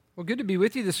Well, good to be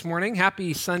with you this morning.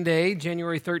 Happy Sunday,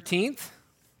 January 13th.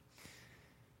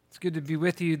 It's good to be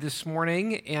with you this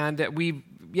morning. And we've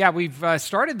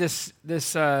started this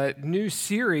new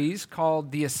series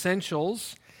called The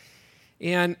Essentials.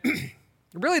 And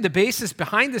really the basis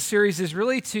behind the series is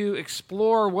really to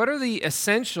explore what are the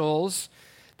essentials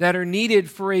that are needed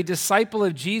for a disciple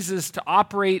of Jesus to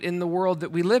operate in the world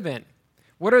that we live in.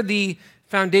 What are the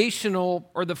foundational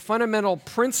or the fundamental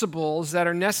principles that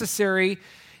are necessary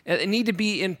and need to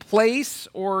be in place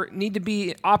or need to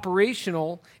be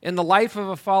operational in the life of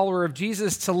a follower of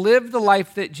Jesus to live the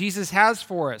life that Jesus has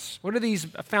for us? What are these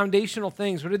foundational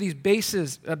things? What are these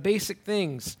basic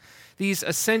things, these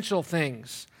essential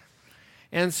things?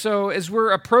 And so as we're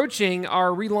approaching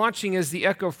our relaunching as the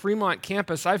Echo Fremont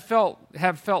campus, I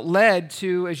have felt led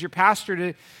to, as your pastor,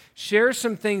 to share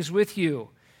some things with you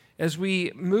as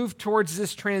we move towards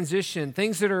this transition,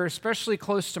 things that are especially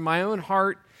close to my own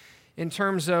heart in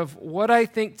terms of what I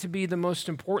think to be the most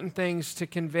important things to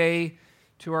convey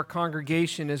to our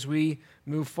congregation as we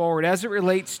move forward, as it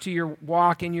relates to your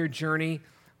walk and your journey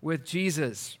with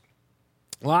Jesus.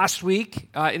 Last week,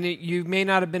 you may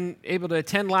not have been able to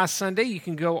attend last Sunday, you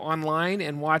can go online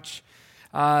and watch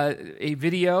a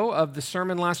video of the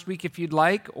sermon last week if you'd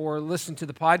like, or listen to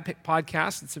the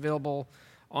podcast that's available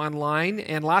online.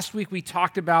 And last week we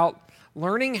talked about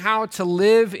learning how to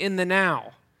live in the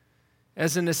now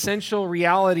as an essential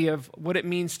reality of what it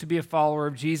means to be a follower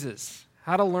of Jesus.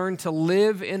 How to learn to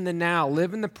live in the now,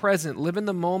 live in the present, live in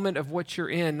the moment of what you're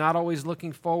in, not always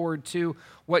looking forward to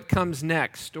what comes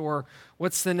next or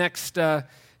what's the next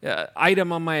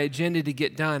item on my agenda to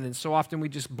get done. And so often we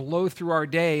just blow through our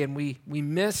day and we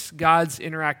miss God's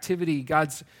interactivity,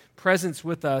 God's presence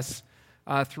with us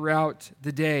throughout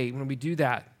the day when we do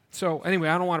that. So anyway,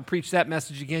 I don't want to preach that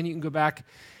message again. You can go back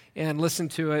and listen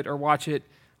to it or watch it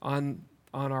on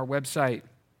our website.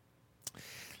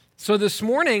 So this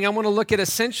morning, I want to look at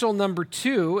essential number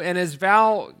 2, and as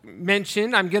Val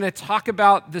mentioned, I'm going to talk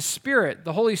about the Spirit,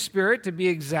 the Holy Spirit to be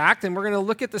exact, and we're going to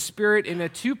look at the Spirit in a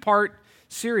 2-part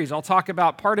series. I'll talk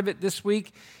about part of it this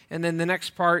week, and then the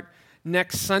next part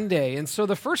next Sunday. And so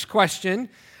the first question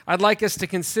I'd like us to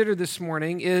consider this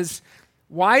morning is,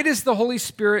 why does the Holy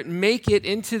Spirit make it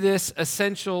into this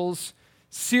Essentials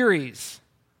series?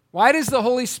 Why does the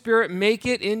Holy Spirit make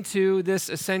it into this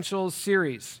Essentials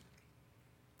series?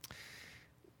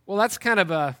 Well, that's kind of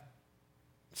a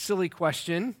silly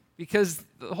question because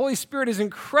the Holy Spirit is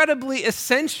incredibly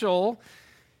essential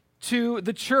to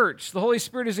the church. The Holy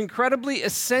Spirit is incredibly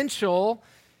essential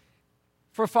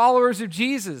for followers of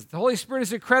Jesus. The Holy Spirit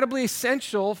is incredibly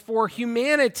essential for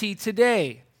humanity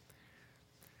today.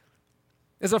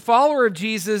 As a follower of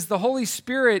Jesus, the Holy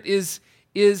Spirit is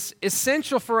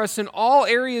essential for us in all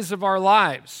areas of our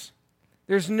lives.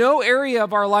 There's no area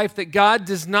of our life that God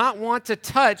does not want to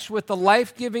touch with the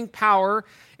life-giving power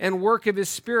and work of His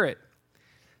Spirit.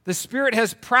 The Spirit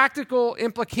has practical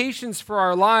implications for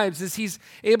our lives as He's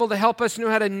able to help us know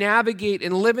how to navigate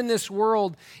and live in this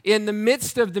world in the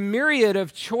midst of the myriad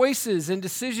of choices and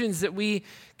decisions that we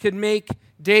could make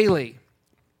daily.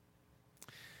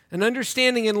 And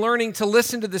understanding and learning to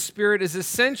listen to the Spirit is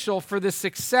essential for the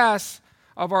success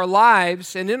of our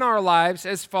lives and in our lives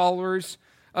as followers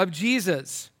of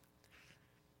Jesus.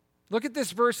 Look at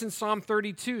this verse in Psalm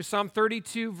 32. Psalm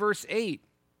 32, verse 8.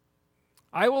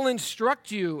 I will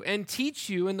instruct you and teach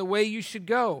you in the way you should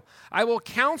go. I will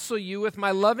counsel you with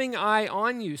my loving eye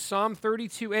on you. Psalm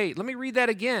 32, 8. Let me read that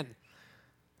again.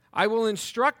 I will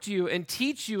instruct you and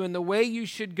teach you in the way you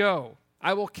should go.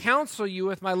 I will counsel you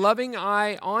with my loving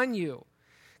eye on you.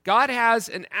 God has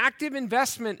an active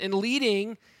investment in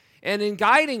leading and in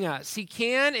guiding us. He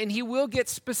can and He will get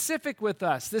specific with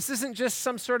us. This isn't just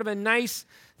some sort of a nice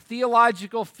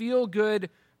theological feel-good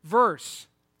verse.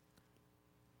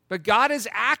 But God is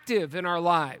active in our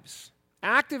lives,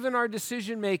 active in our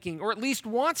decision-making, or at least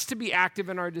wants to be active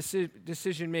in our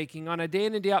decision-making on a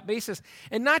day-in and day-out basis.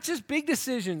 And not just big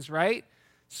decisions, right?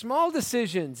 Small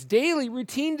decisions, daily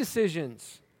routine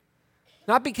decisions.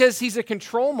 Not because He's a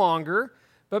control monger,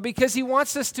 but because He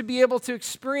wants us to be able to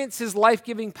experience His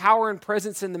life-giving power and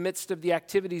presence in the midst of the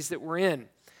activities that we're in.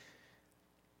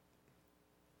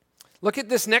 Look at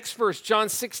this next verse, John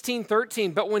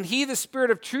 16:13. But when He, the Spirit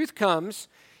of truth, comes,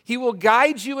 He will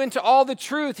guide you into all the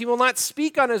truth. He will not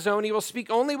speak on His own. He will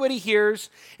speak only what He hears,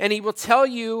 and He will tell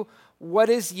you what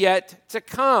is yet to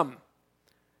come.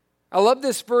 I love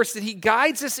this verse that He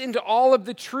guides us into all of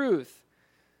the truth.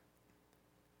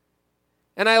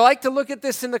 And I like to look at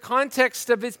this in the context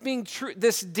of it being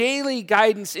this daily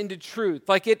guidance into truth,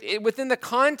 like it within the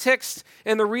context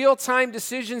and the real-time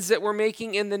decisions that we're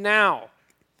making in the now.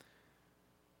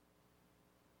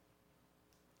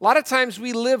 A lot of times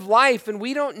we live life and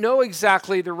we don't know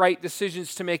exactly the right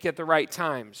decisions to make at the right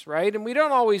times, right? And we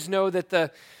don't always know that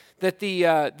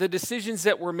the decisions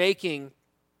that we're making,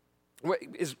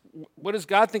 what does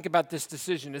God think about this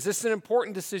decision? Is this an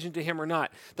important decision to him or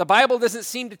not? The Bible doesn't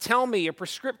seem to tell me or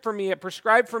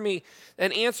prescribe for me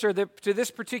an answer to this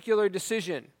particular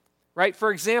decision, right?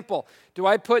 For example, do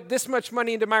I put this much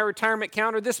money into my retirement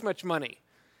account or this much money?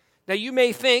 Now, you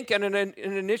may think, in an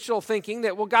initial thinking,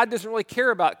 that, well, God doesn't really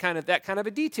care about that kind of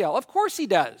a detail. Of course he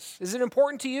does. Is it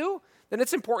important to you? Then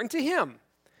it's important to him.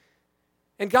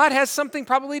 And God has something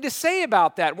probably to say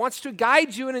about that, wants to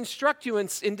guide you and instruct you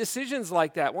in decisions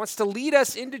like that, wants to lead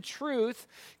us into truth,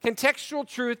 contextual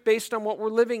truth based on what we're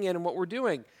living in and what we're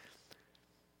doing.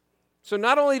 So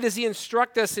not only does he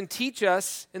instruct us and teach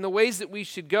us in the ways that we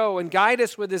should go and guide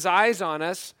us with his eyes on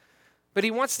us, but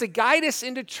he wants to guide us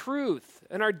into truth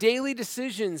in our daily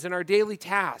decisions and our daily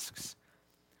tasks.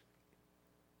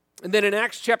 And then in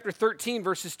Acts chapter 13,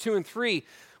 verses 2 and 3,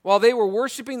 while they were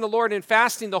worshiping the Lord and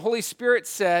fasting, the Holy Spirit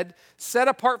said, "Set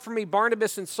apart for me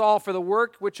Barnabas and Saul for the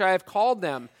work which I have called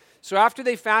them." So after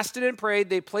they fasted and prayed,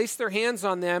 they placed their hands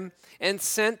on them and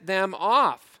sent them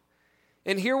off.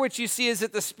 And here what you see is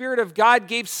that the Spirit of God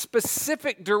gave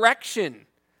specific direction.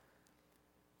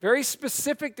 Very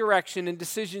specific direction and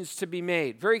decisions to be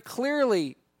made. Very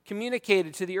clearly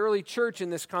communicated to the early church in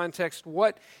this context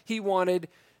what he wanted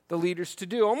the leaders to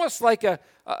do. Almost like a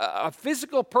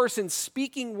physical person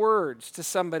speaking words to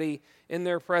somebody in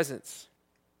their presence.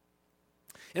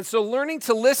 And so learning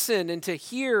to listen and to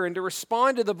hear and to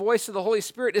respond to the voice of the Holy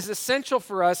Spirit is essential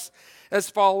for us as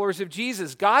followers of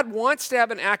Jesus. God wants to have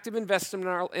an active investment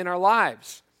in our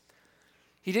lives.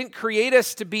 He didn't create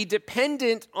us to be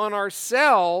dependent on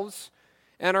ourselves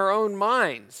and our own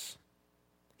minds.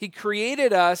 He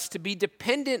created us to be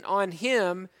dependent on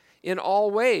him in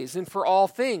all ways and for all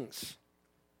things.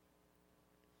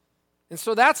 And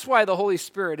so that's why the Holy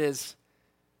Spirit is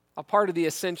a part of the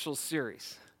Essentials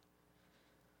series.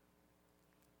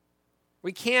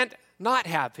 We can't not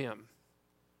have him,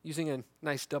 using a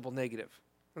nice double negative.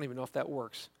 I don't even know if that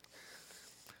works.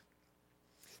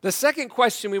 The second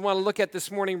question we want to look at this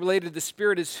morning related to the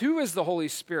Spirit is, who is the Holy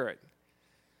Spirit?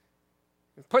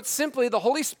 Put simply, the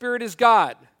Holy Spirit is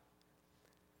God.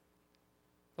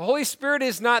 The Holy Spirit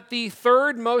is not the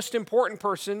third most important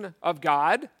person of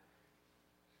God.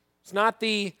 It's not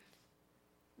the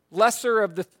lesser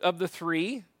of the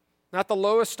three, not the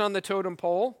lowest on the totem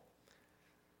pole.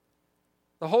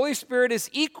 The Holy Spirit is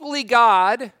equally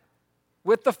God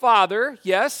with the Father.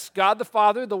 Yes, God the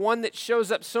Father, the one that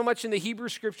shows up so much in the Hebrew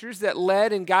Scriptures that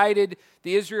led and guided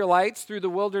the Israelites through the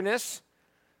wilderness.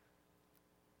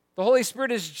 The Holy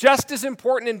Spirit is just as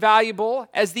important and valuable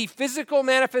as the physical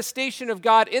manifestation of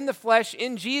God in the flesh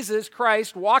in Jesus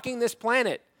Christ walking this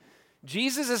planet.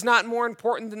 Jesus is not more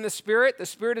important than the Spirit. The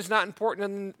Spirit is not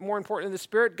more important than the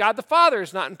Spirit. God the Father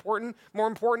is not more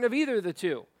important of either of the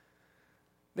two.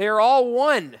 They are all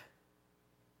one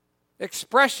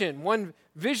expression, one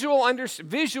visual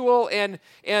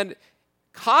and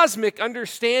cosmic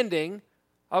understanding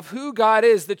of who God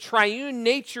is, the triune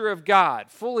nature of God,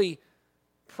 fully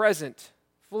present,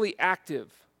 fully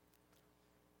active.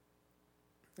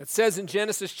 It says in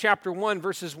Genesis chapter 1,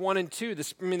 verses 1 and 2,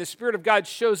 the Spirit of God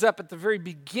shows up at the very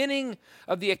beginning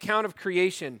of the account of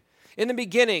creation. In the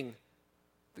beginning,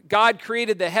 God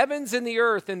created the heavens and the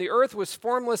earth was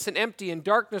formless and empty, and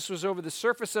darkness was over the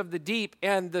surface of the deep,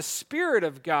 and the Spirit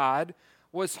of God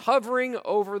was hovering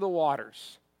over the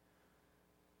waters.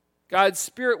 God's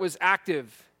Spirit was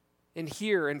active and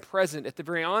here and present at the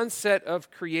very onset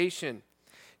of creation.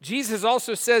 Jesus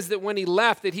also says that when he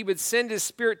left, that he would send his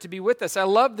Spirit to be with us. I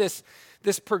love this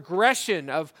progression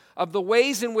of the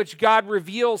ways in which God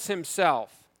reveals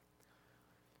himself.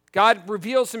 God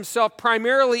reveals himself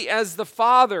primarily as the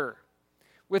Father,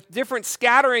 with different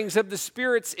scatterings of the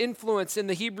Spirit's influence in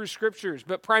the Hebrew Scriptures,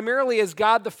 but primarily as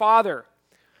God the Father.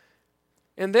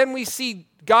 And then we see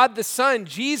God the Son,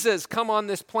 Jesus, come on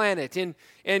this planet.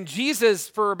 And Jesus,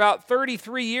 for about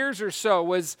 33 years or so,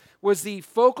 was the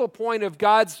focal point of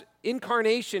God's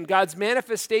incarnation, God's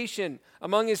manifestation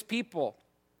among his people.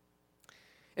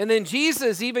 And then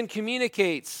Jesus even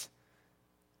communicates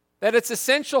that it's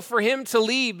essential for him to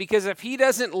leave, because if he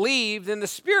doesn't leave, then the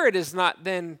Spirit is not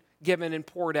then given and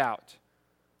poured out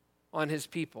on his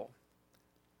people.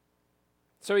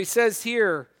 So he says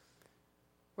here,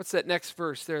 what's that next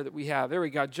verse there that we have? There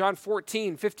we go. John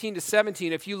 14, 15 to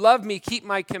 17. If you love me, keep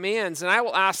my commands, and I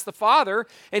will ask the Father,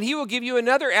 and he will give you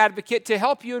another advocate to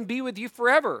help you and be with you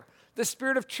forever, the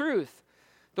Spirit of truth.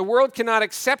 The world cannot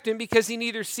accept him because he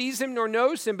neither sees him nor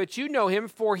knows him, but you know him,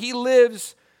 for he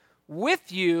lives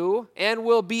with you and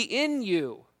will be in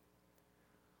you.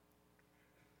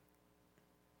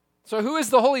 So who is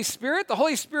the Holy Spirit? The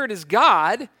Holy Spirit is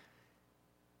God.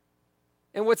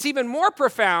 And what's even more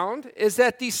profound is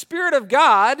that the Spirit of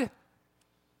God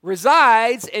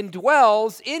resides and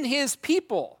dwells in his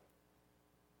people.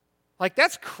 Like,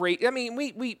 that's crazy. I mean,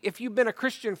 we if you've been a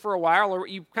Christian for a while, or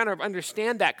you kind of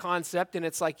understand that concept, and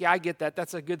it's like, yeah, I get that.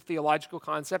 That's a good theological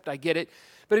concept. I get it.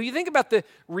 But if you think about the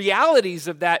realities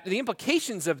of that, the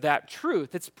implications of that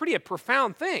truth, it's a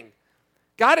profound thing.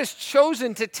 God has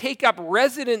chosen to take up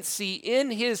residency in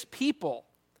his people.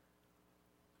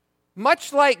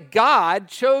 Much like God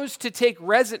chose to take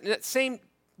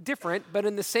different, but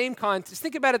in the same context.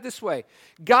 Think about it this way.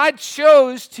 God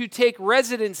chose to take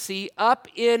residency up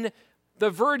in the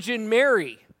Virgin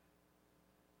Mary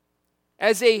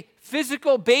as a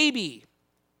physical baby.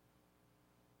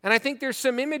 And I think there's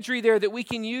some imagery there that we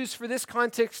can use for this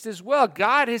context as well.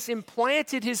 God has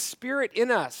implanted his Spirit in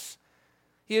us.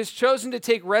 He has chosen to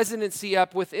take residency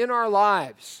up within our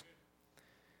lives.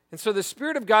 And so the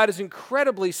Spirit of God is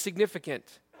incredibly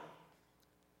significant.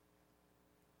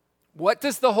 What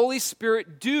does the Holy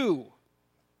Spirit do?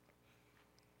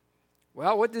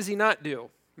 Well, what does he not do?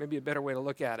 Maybe a better way to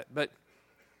look at it. But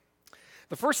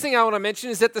the first thing I want to mention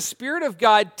is that the Spirit of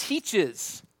God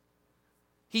teaches.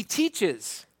 He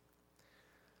teaches.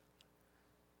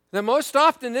 Now, most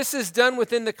often this is done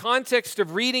within the context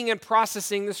of reading and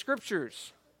processing the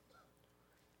Scriptures.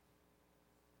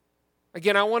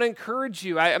 Again, I want to encourage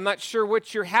you. I'm not sure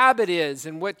what your habit is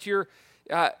and what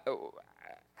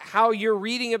how your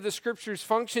reading of the Scriptures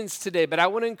functions today, but I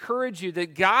want to encourage you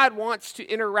that God wants to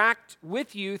interact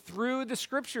with you through the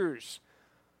Scriptures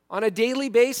on a daily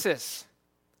basis.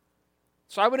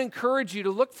 So I would encourage you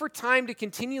to look for time to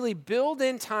continually build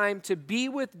in time to be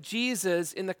with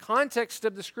Jesus in the context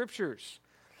of the Scriptures.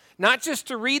 Not just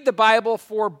to read the Bible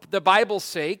for the Bible's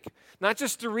sake, not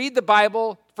just to read the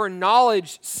Bible for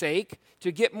knowledge's sake,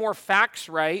 to get more facts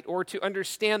right or to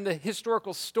understand the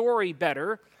historical story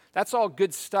better. That's all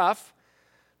good stuff.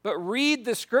 But read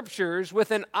the Scriptures with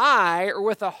an eye or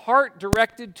with a heart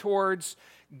directed towards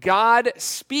God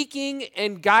speaking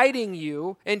and guiding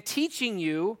you and teaching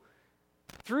you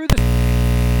through the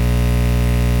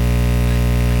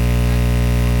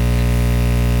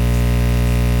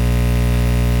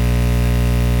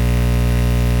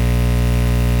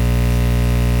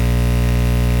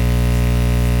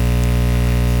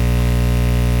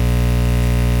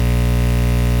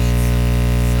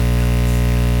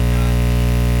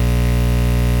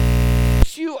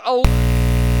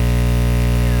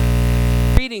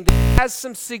reading that has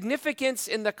some significance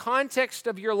in the context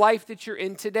of your life that you're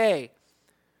in today.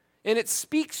 And it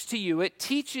speaks to you, it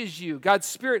teaches you. God's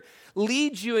Spirit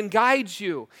leads you and guides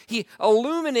you. He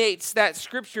illuminates that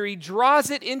Scripture. He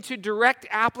draws it into direct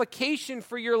application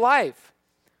for your life.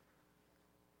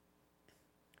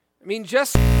 I mean,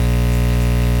 just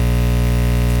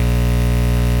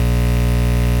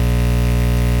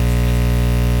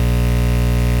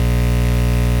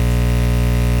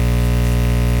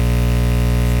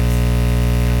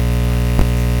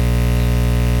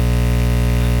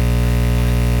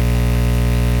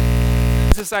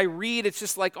as I read, it's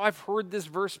just like, oh, I've heard this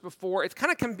verse before. It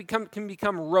kind of can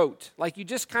become rote. Like you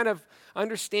just kind of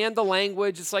understand the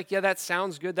language. It's like, yeah, that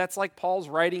sounds good. That's like Paul's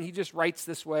writing. He just writes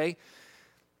this way.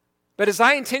 But as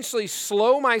I intentionally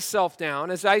slow myself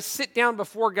down, as I sit down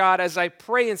before God, as I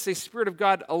pray and say, Spirit of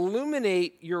God,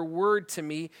 illuminate your word to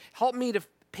me. Help me to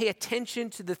pay attention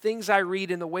to the things I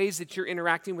read and the ways that you're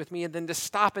interacting with me, and then to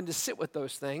stop and to sit with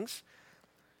those things,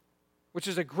 which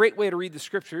is a great way to read the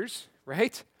Scriptures,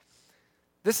 right?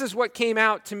 This is what came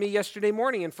out to me yesterday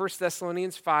morning in 1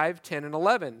 Thessalonians 5, 10, and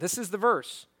 11. This is the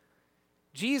verse.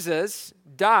 Jesus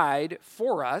died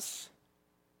for us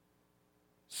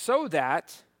so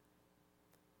that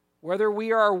whether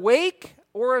we are awake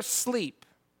or asleep,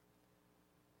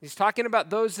 he's talking about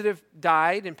those that have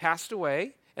died and passed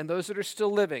away and those that are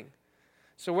still living.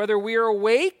 So whether we are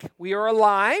awake, we are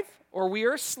alive, or we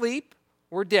are asleep,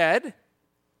 we're dead,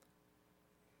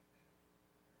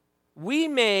 we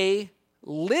may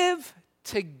live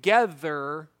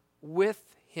together with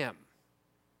him.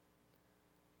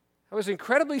 That was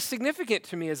incredibly significant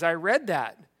to me as I read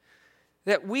that.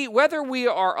 That whether we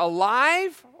are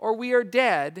alive or we are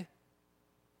dead,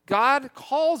 God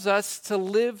calls us to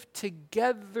live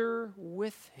together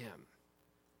with him.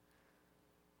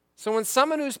 So when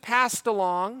someone who's passed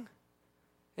along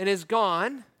and is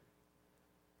gone,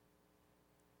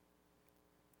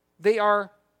 they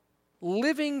are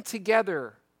living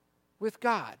together with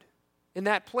God in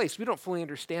that place. We don't fully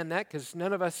understand that because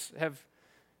none of us have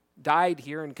died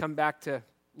here and come back to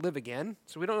live again,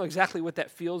 so we don't know exactly what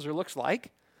that feels or looks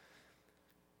like.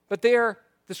 But the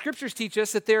scriptures teach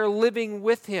us that they're living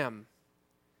with him.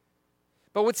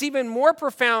 But what's even more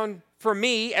profound for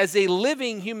me as a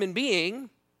living human being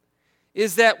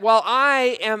is that while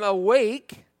I am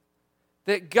awake,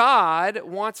 that God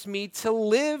wants me to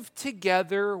live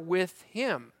together with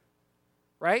him,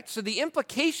 right? So the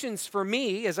implications for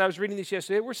me, as I was reading this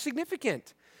yesterday, were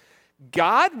significant.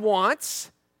 God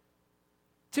wants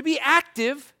to be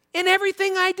active in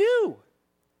everything I do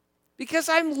because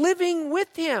I'm living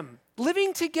with him,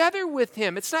 living together with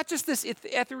him. It's not just this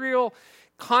ethereal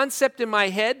concept in my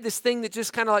head, this thing that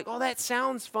just kind of like, oh, that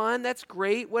sounds fun, that's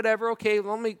great, whatever, okay,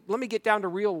 let me get down to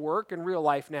real work and real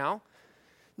life now.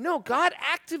 No, God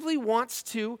actively wants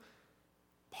to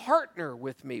partner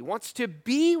with me, wants to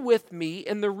be with me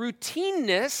in the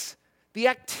routineness, the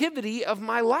activity of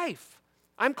my life.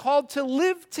 I'm called to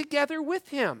live together with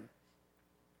him.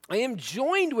 I am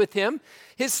joined with him.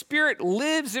 His Spirit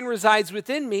lives and resides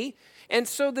within me. And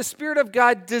so the Spirit of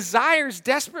God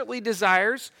desperately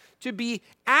desires to be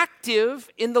active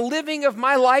in the living of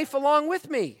my life along with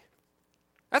me.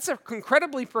 That's an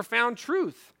incredibly profound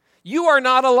truth. You are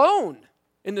not alone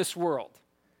in this world.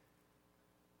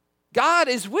 God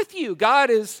is with you. God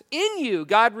is in you.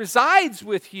 God resides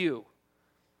with you.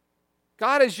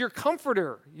 God is your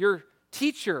comforter, your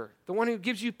teacher, the one who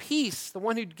gives you peace, the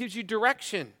one who gives you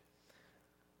direction.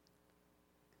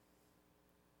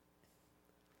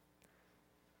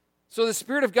 So the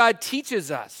Spirit of God teaches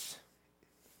us.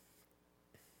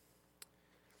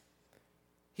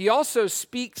 He also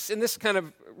speaks, and this kind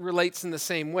of relates in the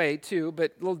same way too,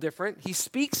 but a little different. He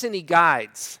speaks and he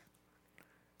guides.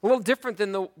 A little different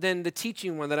than the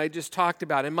teaching one that I just talked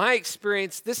about. In my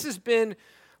experience, this has been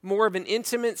more of an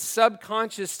intimate,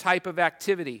 subconscious type of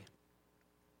activity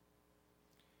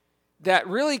that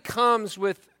really comes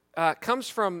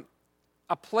from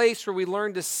a place where we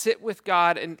learn to sit with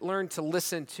God and learn to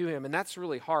listen to him. And that's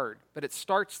really hard, but it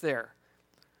starts there.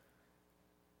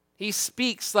 He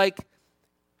speaks like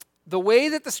the way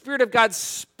that the Spirit of God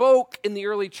spoke in the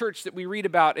early church that we read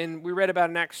about, and we read about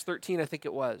in Acts 13, I think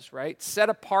it was, right? Set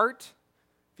apart.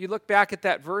 If you look back at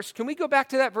that verse, can we go back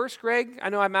to that verse, Greg? I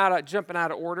know I'm jumping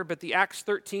out of order, but the Acts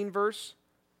 13 verse,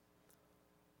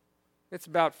 it's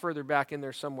about further back in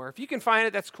there somewhere. If you can find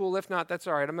it, that's cool. If not, that's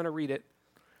all right. I'm going to read it.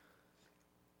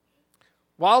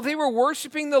 While they were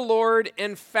worshiping the Lord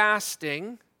and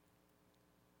fasting,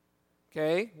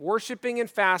 okay, worshiping and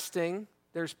fasting,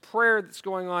 there's prayer that's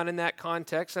going on in that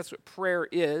context. That's what prayer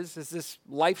is this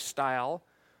lifestyle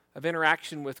of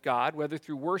interaction with God, whether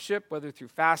through worship, whether through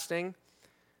fasting.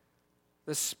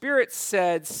 The Spirit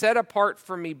said, "Set apart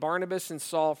for me Barnabas and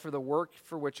Saul for the work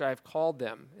for which I have called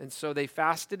them." And so they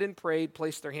fasted and prayed,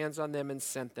 placed their hands on them, and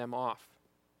sent them off.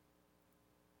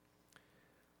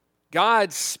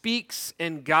 God speaks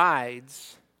and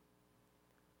guides,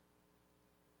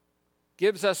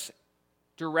 gives us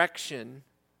direction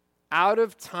out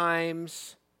of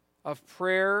times of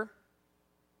prayer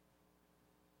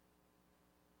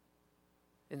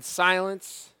and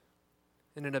silence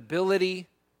and an ability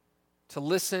to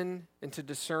listen and to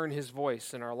discern his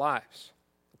voice in our lives.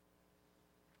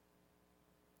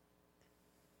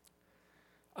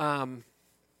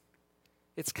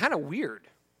 It's kind of weird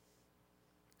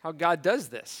how God does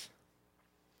this.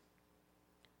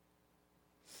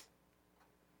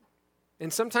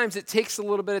 And sometimes it takes a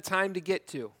little bit of time to get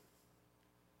to.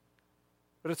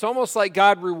 But it's almost like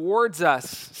God rewards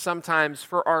us sometimes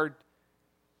for our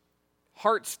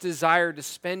heart's desire to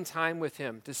spend time with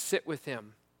him, to sit with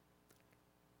him.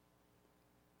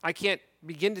 I can't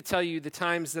begin to tell you the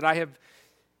times that I have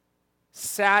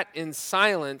sat in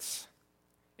silence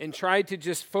and tried to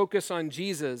just focus on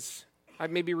Jesus. I'd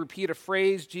maybe repeat a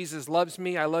phrase, Jesus loves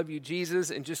me, I love you,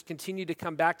 Jesus, and just continue to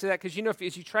come back to that. Because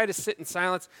as you try to sit in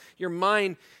silence, your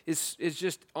mind is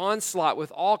just onslaught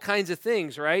with all kinds of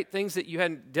things, right? Things that you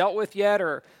hadn't dealt with yet,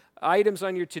 or items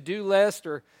on your to-do list,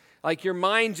 or like your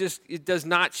mind it does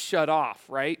not shut off,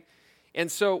 right?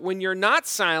 And so when you're not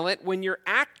silent, when you're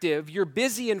active, you're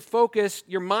busy and focused,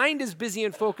 your mind is busy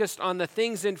and focused on the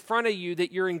things in front of you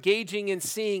that you're engaging and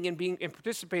seeing and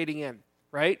participating in,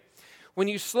 right? When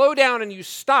you slow down and you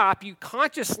stop, you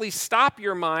consciously stop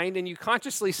your mind and you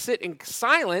consciously sit in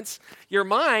silence, your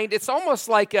mind, it's almost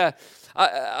like a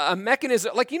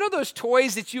mechanism, like those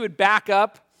toys that you would back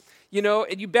up,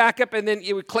 and you back up and then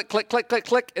it would click, click, click, click,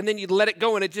 click, and then you let it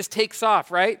go and it just takes off,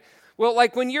 right? Well,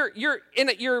 like when you're in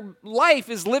it, your life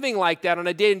is living like that on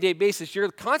a day-to-day basis.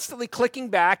 You're constantly clicking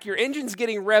back, your engine's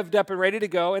getting revved up and ready to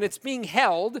go, and it's being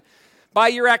held by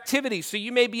your activity. So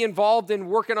you may be involved in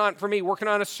working on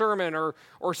a sermon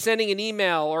or sending an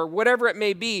email or whatever it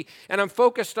may be, and I'm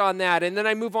focused on that. And then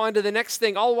I move on to the next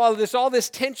thing, all while there's all this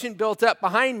tension built up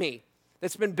behind me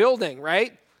that's been building,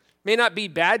 right? May not be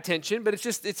bad tension, but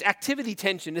it's activity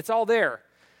tension. It's all there.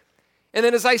 And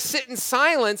then as I sit in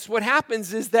silence, what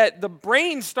happens is that the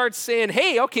brain starts saying,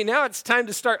 hey, okay, now it's time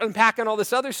to start unpacking all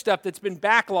this other stuff that's been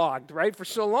backlogged, right, for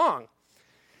so long.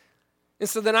 And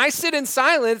so then I sit in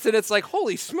silence, and it's like,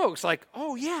 holy smokes, like,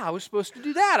 oh yeah, I was supposed to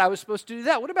do that. I was supposed to do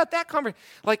that. What about that conversation?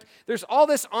 Like, there's all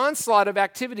this onslaught of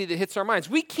activity that hits our minds.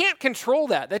 We can't control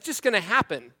that. That's just going to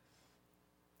happen.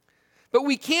 But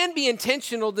we can be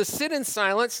intentional to sit in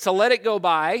silence, to let it go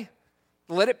by,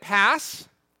 let it pass,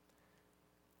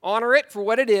 honor it for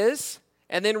what it is,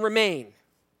 and then remain.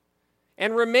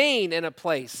 And remain in a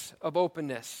place of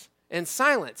openness and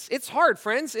silence. It's hard,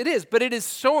 friends. It is. But it is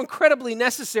so incredibly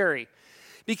necessary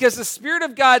because the Spirit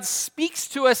of God speaks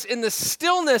to us in the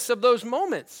stillness of those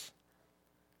moments.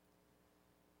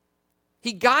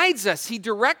 He guides us. He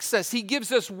directs us. He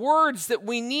gives us words that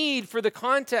we need for the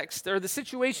context or the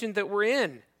situation that we're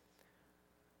in.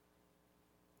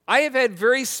 I have had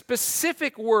very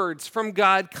specific words from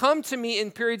God come to me in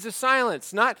periods of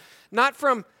silence, not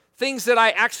from things that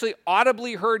I actually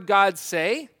audibly heard God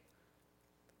say,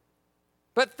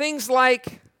 but things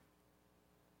like,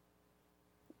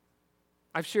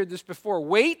 I've shared this before,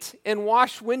 wait and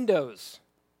wash windows.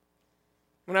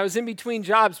 When I was in between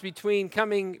jobs,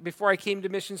 before I came to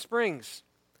Mission Springs.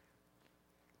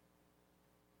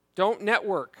 Don't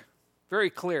network, very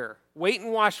clear. Wait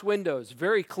and wash windows,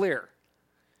 very clear.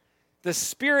 The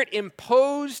Spirit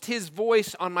imposed His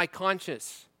voice on my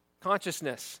consciousness.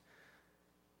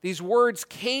 These words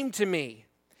came to me,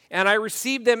 and I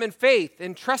received them in faith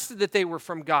and trusted that they were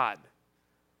from God.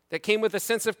 That came with a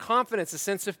sense of confidence, a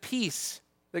sense of peace,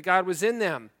 that God was in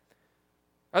them.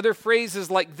 Other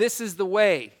phrases like, this is the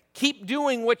way. Keep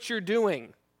doing what you're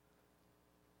doing.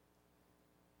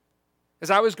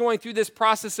 As I was going through this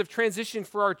process of transition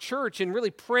for our church and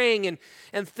really praying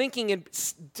and thinking and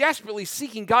desperately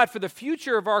seeking God for the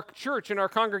future of our church and our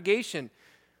congregation,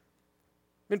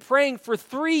 been praying for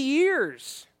 3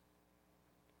 years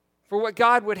for what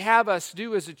God would have us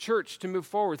do as a church to move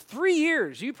forward. 3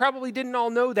 years. You probably didn't all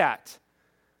know that.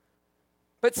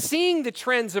 But seeing the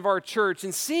trends of our church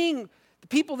and seeing the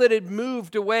people that had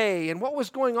moved away and what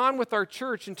was going on with our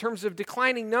church in terms of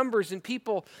declining numbers and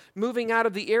people moving out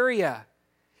of the area.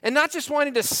 And not just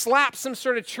wanting to slap some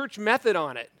sort of church method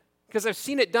on it, because I've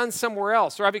seen it done somewhere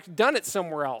else, or I've done it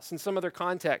somewhere else in some other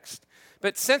context.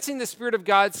 But sensing the Spirit of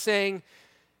God saying,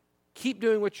 keep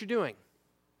doing what you're doing.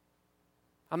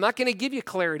 I'm not going to give you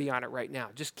clarity on it right now.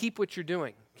 Just keep what you're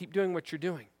doing. Keep doing what you're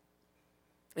doing.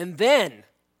 And then,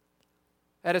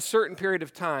 at a certain period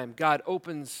of time, God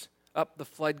opens up the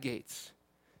floodgates,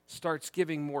 starts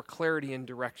giving more clarity and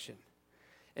direction,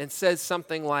 and says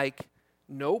something like,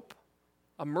 nope,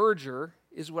 a merger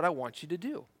is what I want you to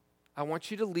do. I want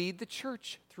you to lead the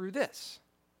church through this.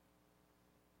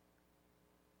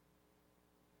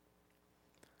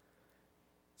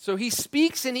 So He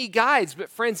speaks and He guides, but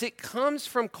friends, it comes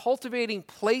from cultivating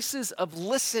places of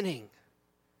listening.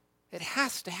 It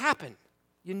has to happen.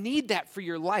 You need that for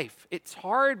your life. It's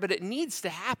hard, but it needs to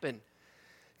happen.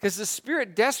 Because the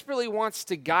Spirit desperately wants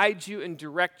to guide you and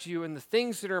direct you in the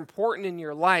things that are important in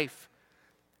your life.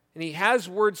 And He has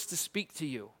words to speak to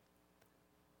you.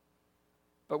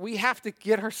 But we have to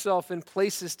get ourselves in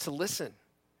places to listen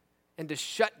and to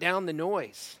shut down the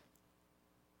noise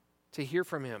to hear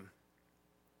from Him.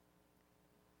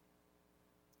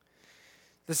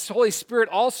 The Holy Spirit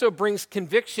also brings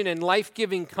conviction and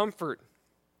life-giving comfort.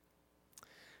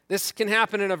 This can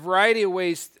happen in a variety of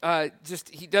ways.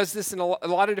 He does this in a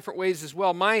lot of different ways as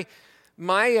well. My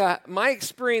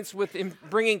experience with him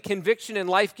bringing conviction and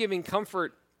life-giving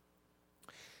comfort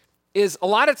is a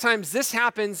lot of times this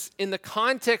happens in the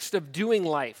context of doing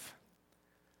life.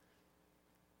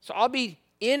 So I'll be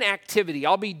in activity.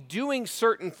 I'll be doing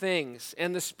certain things,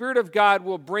 and the Spirit of God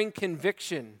will bring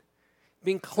conviction,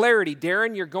 bring clarity.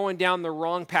 Darren, you're going down the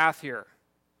wrong path here.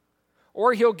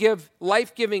 Or He'll give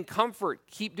life-giving comfort.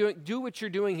 Do what you're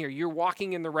doing here. You're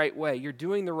walking in the right way. You're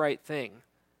doing the right thing.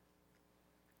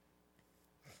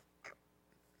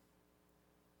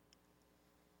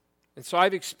 And so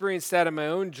I've experienced that in my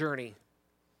own journey,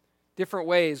 different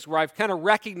ways where I've kind of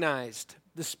recognized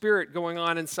the Spirit going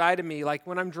on inside of me, like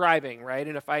when I'm driving, right?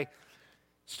 And if I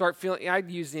start feeling,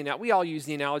 we all use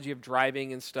the analogy of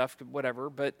driving and stuff, whatever.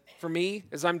 But for me,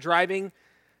 as I'm driving,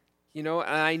 and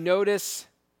I notice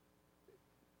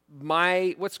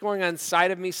what's going on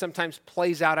inside of me sometimes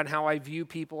plays out on how I view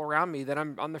people around me that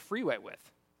I'm on the freeway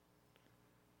with.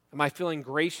 Am I feeling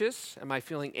gracious? Am I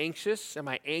feeling anxious? Am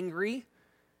I angry?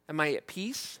 Am I at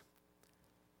peace?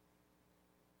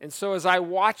 And so as I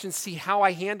watch and see how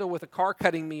I handle with a car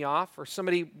cutting me off or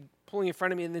somebody pulling in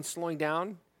front of me and then slowing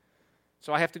down,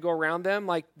 so I have to go around them,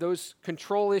 like those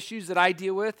control issues that I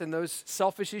deal with and those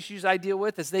selfish issues I deal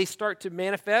with, as they start to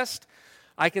manifest,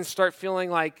 I can start feeling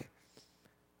like,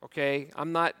 okay,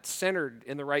 I'm not centered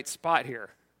in the right spot here.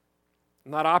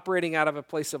 I'm not operating out of a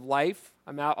place of life.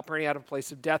 I'm operating out of a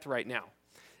place of death right now.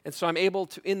 And so I'm able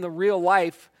to, in the real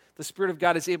life, the Spirit of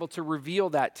God is able to reveal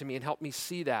that to me and help me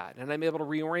see that. And I'm able to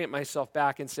reorient myself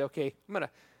back and say, okay, I'm going to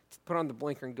put on the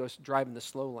blinker and go drive in the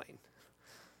slow lane,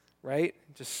 right?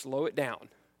 Just slow it down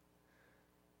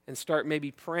and start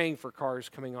maybe praying for cars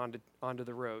coming onto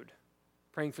the road,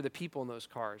 praying for the people in those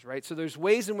cars, right? So there's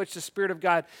ways in which the Spirit of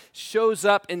God shows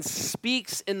up and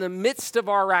speaks in the midst of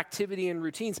our activity and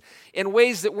routines in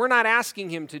ways that we're not asking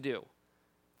Him to do.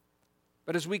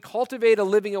 But as we cultivate a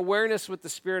living awareness with the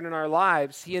Spirit in our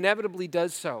lives, He inevitably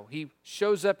does so. He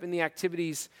shows up in the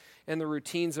activities and the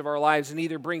routines of our lives and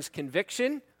either brings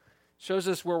conviction, shows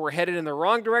us where we're headed in the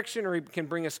wrong direction, or He can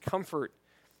bring us comfort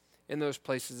in those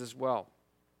places as well.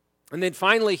 And then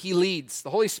finally, He leads.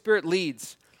 The Holy Spirit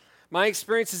leads. My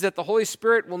experience is that the Holy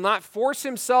Spirit will not force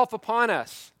Himself upon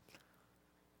us.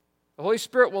 The Holy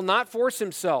Spirit will not force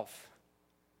Himself,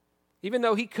 even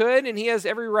though He could and He has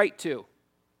every right to.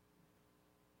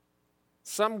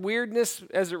 Some weirdness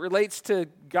as it relates to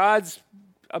God's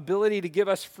ability to give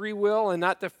us free will and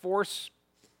not to force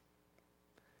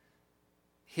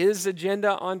His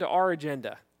agenda onto our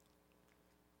agenda.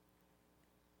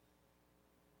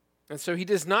 And so He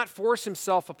does not force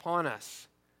Himself upon us.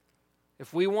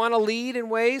 If we want to lead in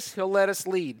ways, He'll let us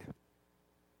lead.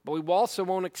 But we also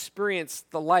won't experience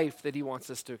the life that He wants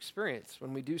us to experience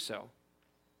when we do so.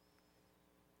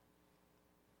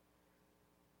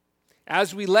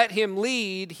 As we let Him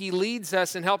lead, He leads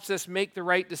us and helps us make the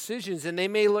right decisions, and they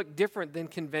may look different than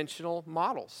conventional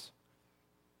models.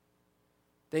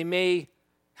 They may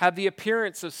have the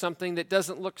appearance of something that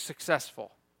doesn't look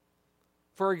successful.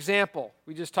 For example,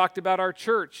 we just talked about our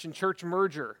church and church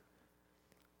merger.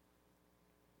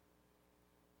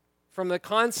 From the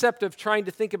concept of trying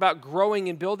to think about growing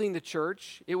and building the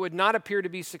church, it would not appear to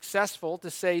be successful to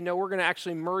say, no, we're going to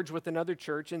actually merge with another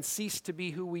church and cease to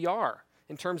be who we are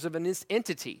in terms of an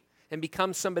entity and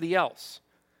become somebody else.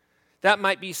 That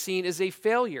might be seen as a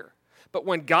failure. But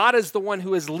when God is the one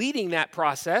who is leading that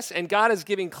process and God is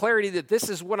giving clarity that this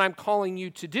is what I'm calling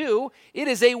you to do, it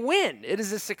is a win. It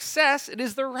is a success. It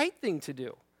is the right thing to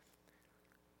do.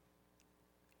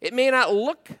 It may not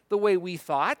look the way we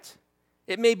thought.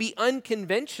 It may be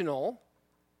unconventional.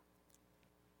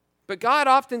 But God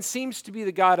often seems to be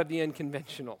the God of the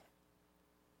unconventional,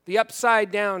 the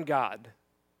upside down God,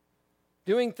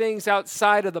 doing things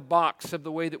outside of the box of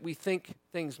the way that we think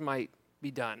things might be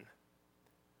done.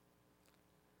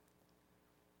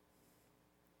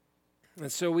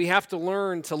 And so we have to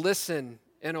learn to listen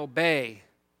and obey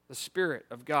the Spirit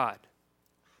of God.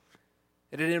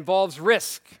 And it involves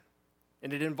risk,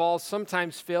 and it involves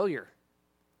sometimes failure.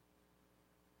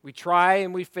 We try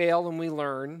and we fail and we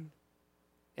learn,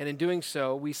 and in doing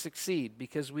so, we succeed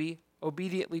because we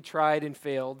obediently tried and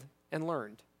failed and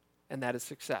learned, and that is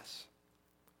success.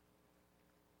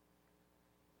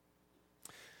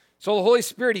 So the Holy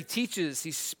Spirit, He teaches,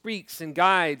 He speaks and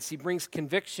guides, He brings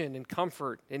conviction and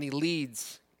comfort, and He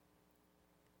leads.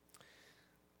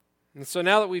 And so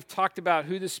now that we've talked about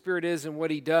who the Spirit is and what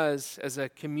He does as a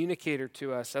communicator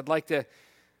to us, I'd like to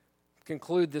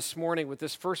conclude this morning with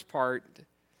this first part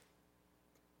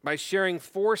by sharing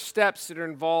 4 steps that are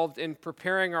involved in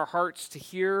preparing our hearts to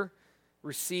hear,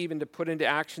 receive, and to put into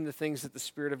action the things that the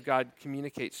Spirit of God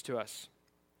communicates to us.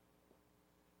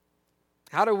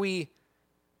 How do we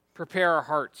prepare our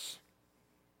hearts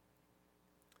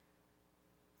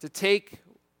to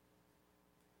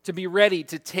be ready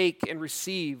to take and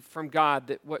receive from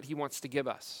God what He wants to give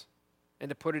us and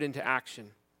to put it into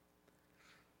action?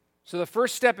 So the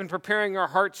first step in preparing our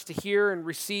hearts to hear and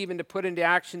receive and to put into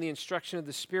action the instruction of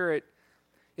the Spirit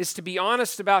is to be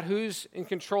honest about who's in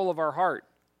control of our heart.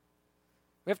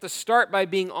 We have to start by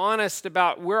being honest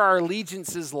about where our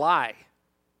allegiances lie.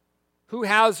 Who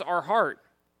has our heart?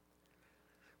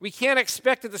 We can't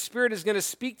expect that the Spirit is going to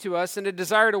speak to us and a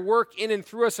desire to work in and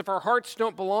through us if our hearts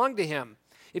don't belong to Him.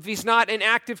 If He's not in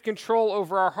active control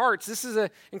over our hearts, this is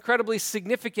an incredibly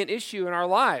significant issue in our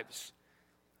lives.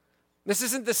 This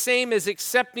isn't the same as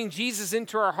accepting Jesus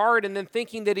into our heart and then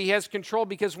thinking that He has control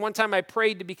because one time I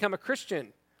prayed to become a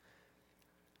Christian.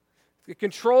 The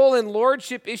control and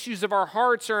lordship issues of our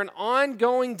hearts are an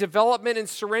ongoing development and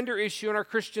surrender issue in our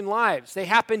Christian lives. They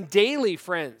happen daily,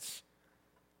 friends.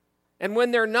 And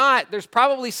when they're not, there's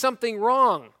probably something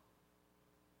wrong.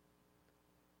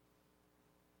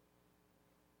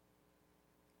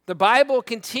 The Bible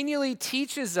continually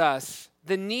teaches us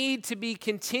the need to be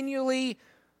continually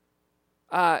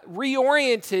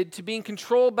reoriented to being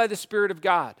controlled by the Spirit of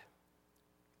God.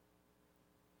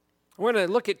 I want to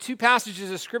look at two passages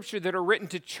of Scripture that are written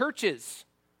to churches.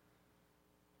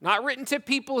 Not written to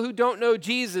people who don't know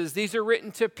Jesus. These are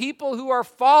written to people who are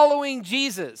following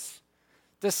Jesus,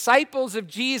 disciples of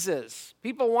Jesus,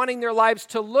 people wanting their lives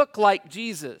to look like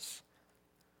Jesus.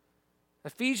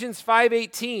 Ephesians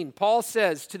 5:18, Paul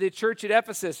says to the church at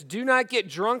Ephesus, "Do not get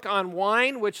drunk on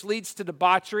wine, which leads to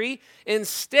debauchery.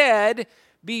 Instead,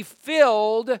 be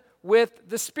filled with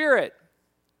the Spirit."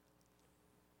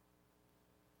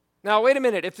 Now, wait a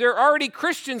minute. If they're already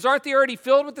Christians, aren't they already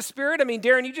filled with the Spirit? I mean,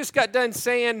 Darren, you just got done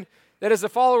saying that as a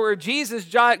follower of Jesus,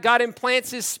 God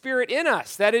implants His Spirit in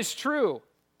us. That is true.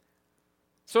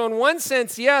 So in one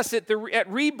sense, yes, at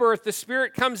rebirth, the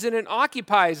Spirit comes in and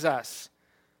occupies us.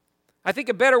 I think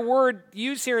a better word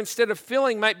used here instead of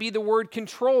filling might be the word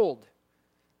controlled.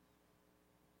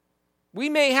 We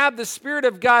may have the Spirit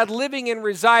of God living and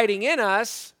residing in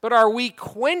us, but are we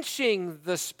quenching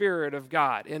the Spirit of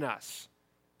God in us?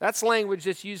 That's language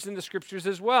that's used in the Scriptures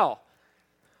as well.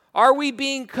 Are we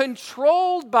being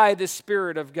controlled by the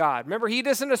Spirit of God? Remember, He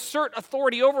doesn't assert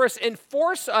authority over us and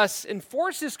force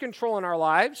His control in our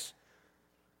lives.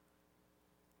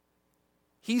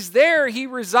 He's there. He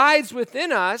resides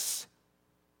within us.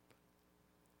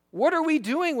 What are we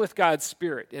doing with God's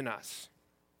Spirit in us?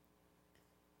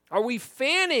 Are we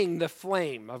fanning the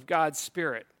flame of God's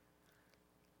Spirit?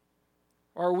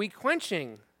 Or are we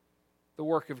quenching the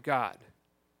work of God?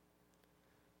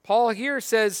 Paul here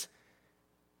says,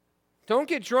 don't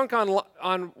get drunk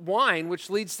on wine, which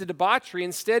leads to debauchery.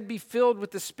 Instead, be filled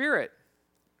with the Spirit.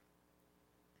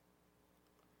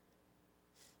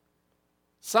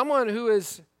 Someone who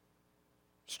is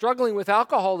struggling with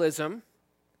alcoholism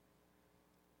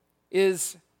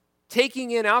is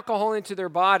taking in alcohol into their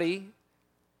body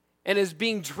and is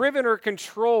being driven or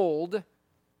controlled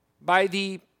by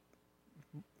the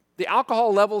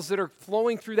alcohol levels that are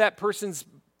flowing through that person's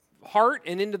heart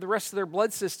and into the rest of their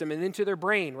blood system and into their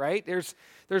brain, right?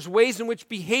 There's ways in which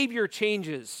behavior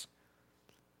changes.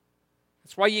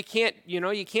 That's why you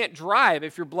can't drive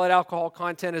if your blood alcohol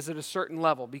content is at a certain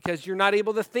level, because you're not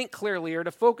able to think clearly or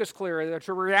to focus clearly or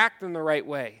to react in the right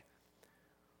way.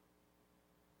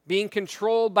 Being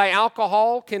controlled by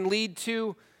alcohol can lead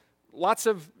to lots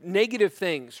of negative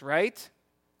things, right?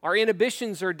 Our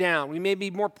inhibitions are down. We may be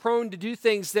more prone to do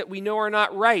things that we know are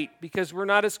not right because we're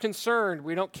not as concerned.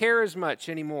 We don't care as much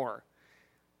anymore.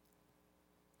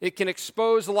 It can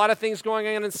expose a lot of things going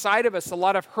on inside of us, a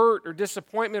lot of hurt or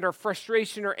disappointment or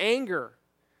frustration or anger.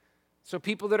 So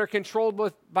people that are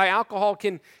controlled by alcohol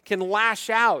can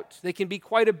lash out. They can be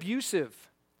quite abusive.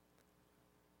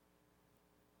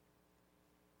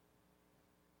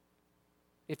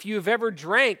 If you've ever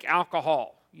drank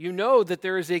alcohol, you know that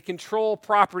there is a control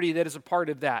property that is a part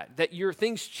of that your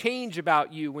things change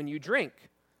about you when you drink.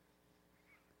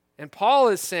 And Paul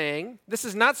is saying, this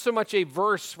is not so much a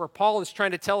verse where Paul is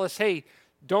trying to tell us, hey,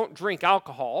 don't drink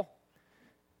alcohol.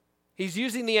 He's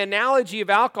using the analogy of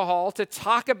alcohol to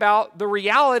talk about the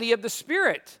reality of the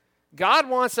Spirit. God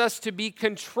wants us to be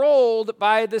controlled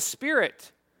by the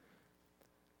Spirit.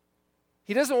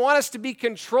 He doesn't want us to be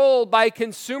controlled by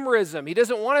consumerism. He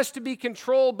doesn't want us to be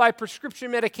controlled by prescription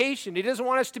medication. He doesn't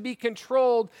want us to be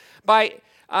controlled by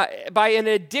an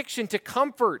addiction to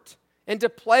comfort and to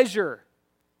pleasure.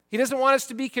 He doesn't want us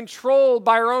to be controlled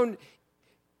by our own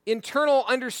internal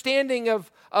understanding of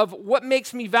what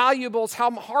makes me valuable is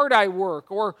how hard I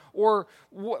work or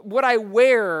what I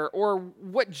wear or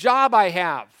what job I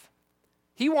have.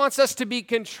 He wants us to be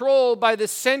controlled by the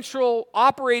central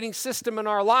operating system in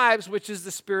our lives, which is the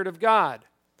Spirit of God.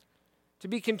 To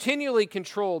be continually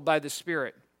controlled by the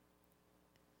Spirit.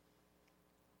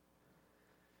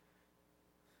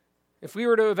 If we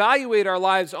were to evaluate our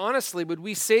lives honestly, would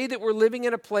we say that we're living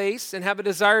in a place and have a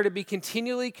desire to be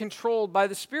continually controlled by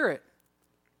the Spirit?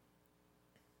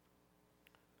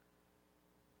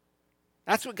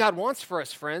 That's what God wants for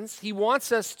us, friends. He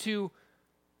wants us to,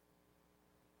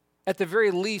 at the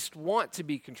very least, want to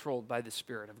be controlled by the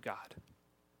Spirit of God.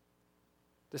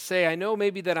 To say, I know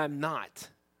maybe that I'm not,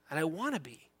 and I want to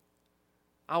be.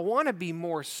 I want to be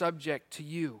more subject to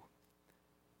you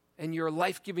and your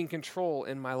life-giving control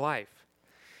in my life.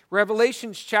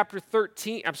 Revelations chapter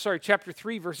 3,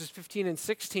 verses 15 and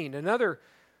 16, another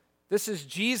This is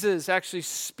Jesus actually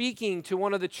speaking to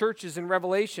one of the churches in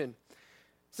Revelation.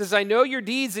 He says, I know your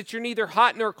deeds, that you're neither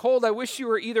hot nor cold. I wish you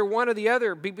were either one or the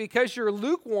other. Because you're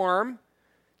lukewarm,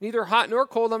 neither hot nor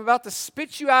cold, I'm about to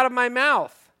spit you out of my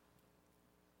mouth.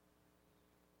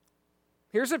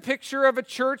 Here's a picture of a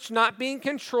church not being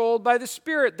controlled by the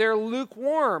Spirit. They're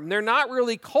lukewarm. They're not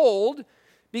really cold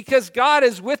because God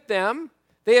is with them.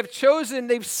 They have chosen,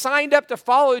 they've signed up to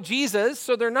follow Jesus,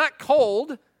 so they're not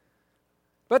cold.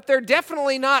 But they're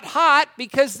definitely not hot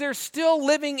because they're still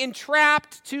living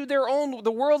entrapped to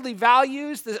the worldly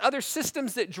values, the other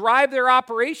systems that drive their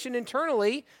operation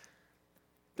internally.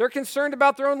 They're concerned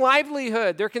about their own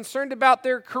livelihood. They're concerned about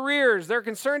their careers. They're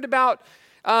concerned about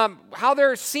how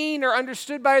they're seen or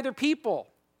understood by other people.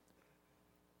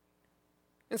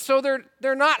 And so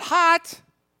they're not hot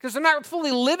because they're not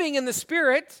fully living in the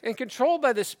Spirit and controlled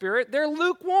by the Spirit. They're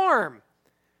lukewarm.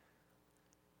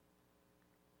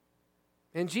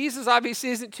 And Jesus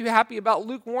obviously isn't too happy about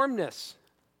lukewarmness.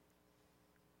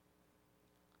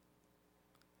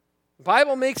 The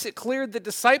Bible makes it clear that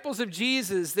disciples of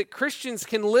Jesus, that Christians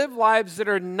can live lives that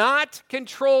are not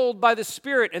controlled by the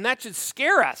Spirit, and that should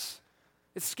scare us.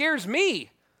 It scares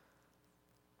me.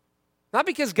 Not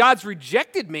because God's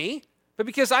rejected me, but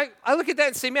because I look at that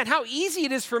and say, man, how easy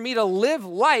it is for me to live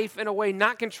life in a way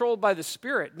not controlled by the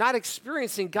Spirit, not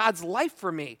experiencing God's life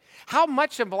for me. How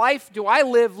much of life do I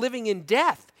live living in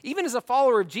death, even as a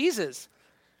follower of Jesus?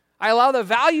 I allow the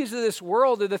values of this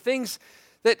world or the things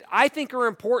that I think are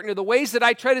important or the ways that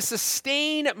I try to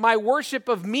sustain my worship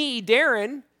of me,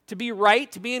 Darren, to be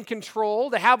right, to be in control,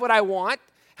 to have what I want.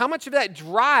 How much of that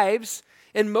drives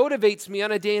and motivates me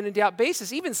on a day in and day out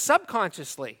basis, even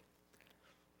subconsciously.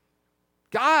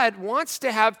 God wants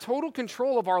to have total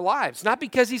control of our lives, not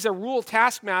because he's a rule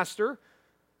taskmaster,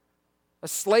 a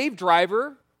slave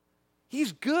driver.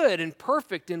 He's good and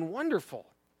perfect and wonderful.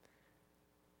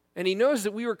 And he knows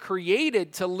that we were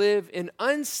created to live in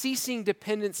unceasing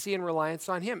dependency and reliance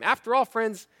on him. After all,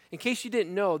 friends, in case you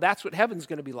didn't know, that's what heaven's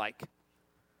going to be like.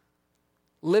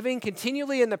 Living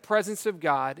continually in the presence of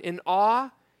God, in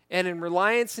awe and in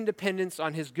reliance and dependence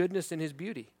on his goodness and his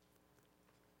beauty.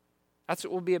 That's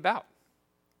what we'll be about.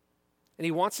 And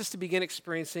he wants us to begin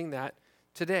experiencing that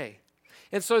today.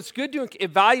 And so it's good to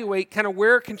evaluate kind of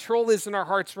where control is in our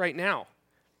hearts right now.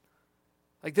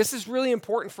 Like, this is really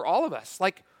important for all of us.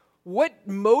 Like, what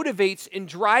motivates and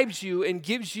drives you and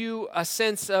gives you a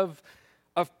sense of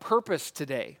purpose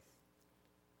today?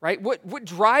 Right? What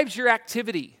drives your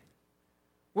activity?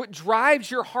 What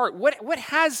drives your heart? What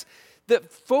has the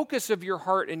focus of your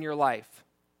heart in your life?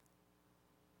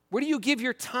 What do you give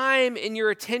your time and your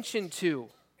attention to?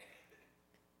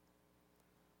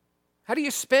 How do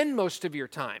you spend most of your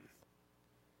time?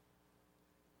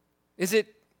 Do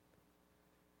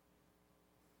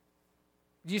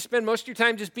you spend most of your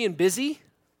time just being busy?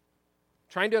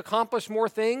 Trying to accomplish more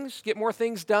things, get more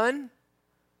things done? Do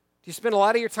you spend a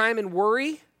lot of your time in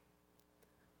worry? Do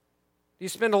you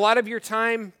spend a lot of your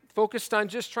time focused on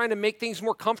just trying to make things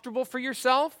more comfortable for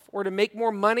yourself or to make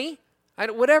more money?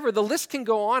 Whatever, the list can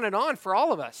go on and on for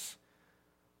all of us.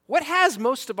 What has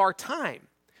most of our time?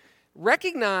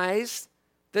 Recognize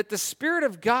that the Spirit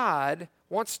of God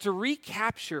wants to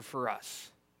recapture for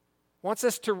us. Wants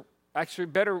us to, actually a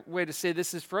better way to say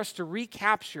this is for us to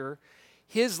recapture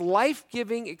his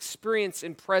life-giving experience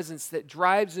and presence that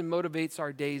drives and motivates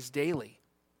our days daily.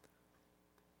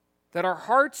 That our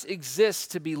hearts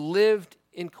exist to be lived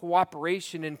in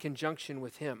cooperation and conjunction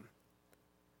with him.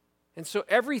 And so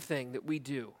everything that we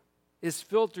do is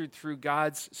filtered through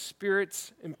God's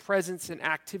Spirit's and presence and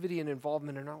activity and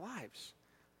involvement in our lives.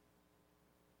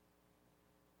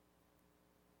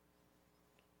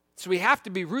 So we have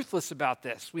to be ruthless about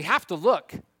this. We have to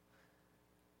look.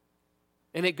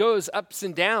 And it goes ups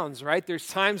and downs, right? There's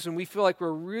times when we feel like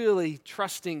we're really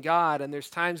trusting God, and there's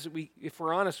times that if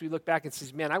we're honest, we look back and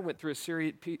say, man, I went through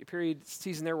a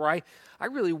season there where I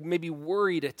really maybe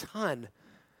worried a ton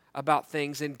about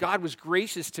things, and God was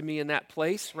gracious to me in that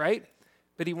place, right?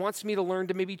 But he wants me to learn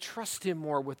to maybe trust him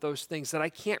more with those things that I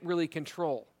can't really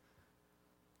control.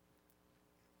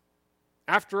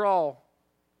 After all,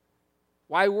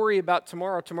 why worry about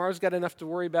tomorrow? Tomorrow's got enough to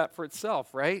worry about for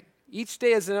itself, right? Each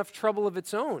day has enough trouble of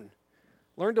its own.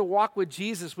 Learn to walk with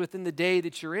Jesus within the day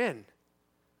that you're in.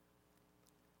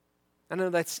 I know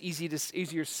that's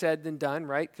easier said than done,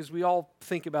 right? Because we all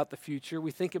think about the future.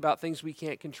 We think about things we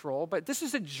can't control. But this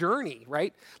is a journey,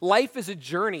 right? Life is a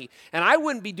journey. And I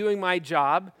wouldn't be doing my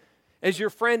job as your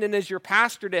friend and as your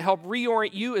pastor to help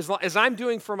reorient you as I'm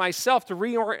doing for myself to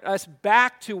reorient us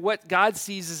back to what God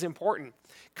sees as important.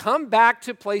 Come back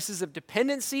to places of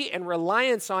dependency and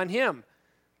reliance on him.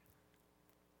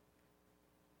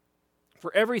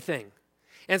 for everything.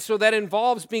 And so that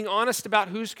involves being honest about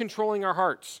who's controlling our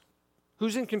hearts.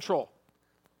 Who's in control?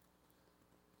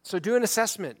 So do an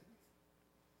assessment.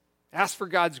 Ask for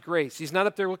God's grace. He's not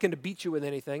up there looking to beat you with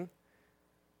anything.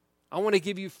 I want to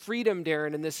give you freedom,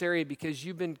 Darren, in this area because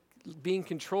you've been being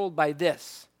controlled by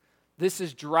this. This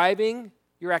is driving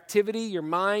your activity, your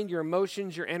mind, your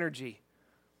emotions, your energy.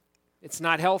 It's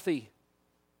not healthy.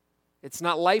 It's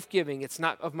not life-giving. It's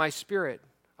not of my spirit.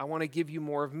 I want to give you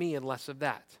more of me and less of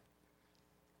that.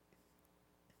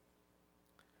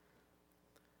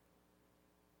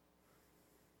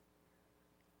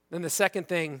 Then the second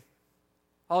thing,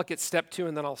 I'll look at step 2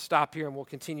 and then I'll stop here and we'll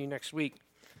continue next week.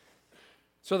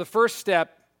 So the first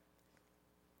step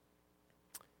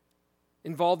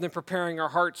involved in preparing our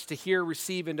hearts to hear,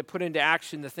 receive, and to put into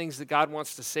action the things that God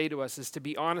wants to say to us is to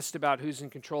be honest about who's in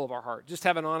control of our heart. Just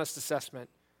have an honest assessment.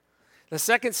 The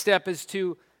second step is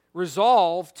to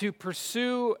resolve to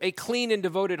pursue a clean and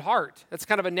devoted heart. That's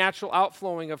kind of a natural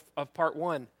outflowing of part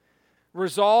 1.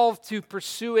 Resolve to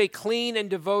pursue a clean and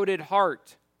devoted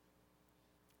heart.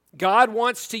 God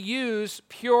wants to use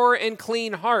pure and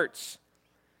clean hearts.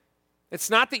 It's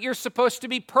not that you're supposed to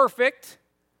be perfect.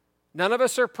 None of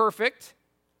us are perfect.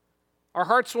 Our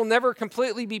hearts will never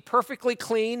completely be perfectly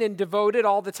clean and devoted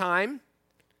all the time.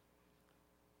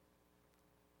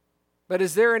 But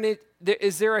is there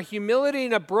a humility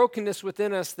and a brokenness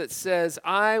within us that says,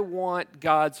 I want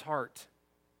God's heart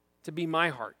to be my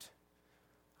heart.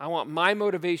 I want my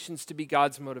motivations to be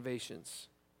God's motivations.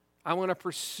 I want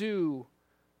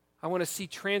to see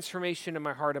transformation in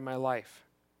my heart and my life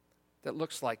that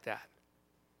looks like that.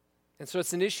 And so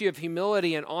it's an issue of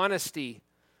humility and honesty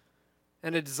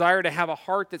and a desire to have a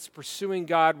heart that's pursuing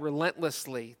God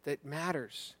relentlessly that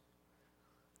matters.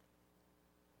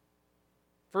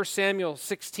 1 Samuel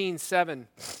 16:7,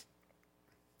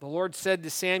 the Lord said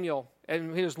to Samuel,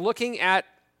 and he was looking at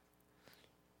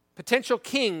potential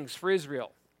kings for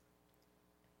Israel.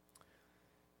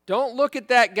 Don't look at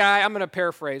that guy, I'm going to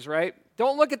paraphrase, right?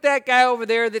 Don't look at that guy over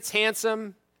there that's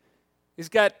handsome. He's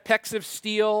got pecs of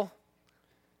steel.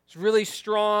 He's really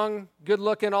strong, good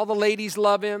looking. All the ladies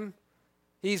love him.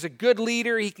 He's a good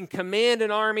leader. He can command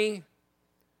an army.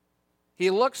 He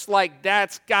looks like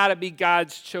that's got to be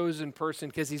God's chosen person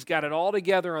because he's got it all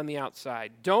together on the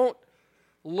outside. Don't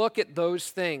look at those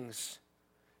things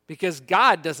because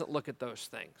God doesn't look at those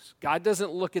things. God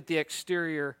doesn't look at the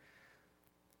exterior,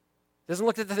 doesn't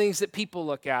look at the things that people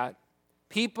look at.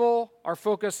 People are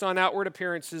focused on outward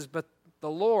appearances, but the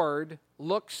Lord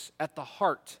looks at the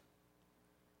heart.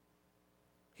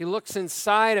 He looks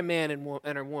inside a man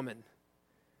and a woman.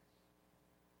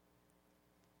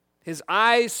 His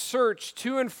eyes search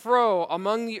to and fro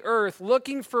among the earth,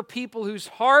 looking for people whose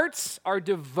hearts are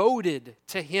devoted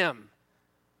to Him.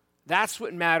 That's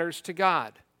what matters to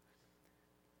God.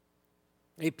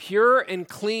 A pure and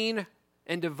clean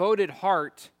and devoted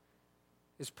heart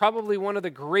is probably one of the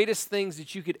greatest things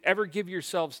that you could ever give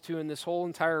yourselves to in this whole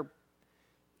entire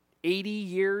 80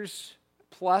 years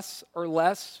plus or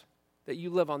less that you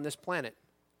live on this planet.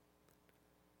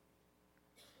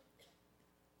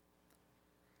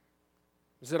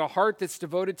 Is it a heart that's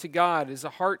devoted to God? Is a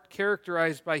heart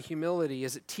characterized by humility?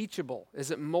 Is it teachable? Is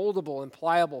it moldable and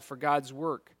pliable for God's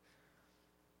work?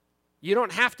 You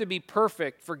don't have to be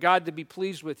perfect for God to be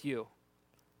pleased with you,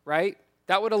 right?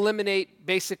 That would eliminate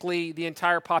basically the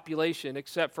entire population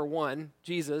except for one,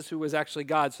 Jesus, who was actually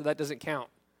God, so that doesn't count,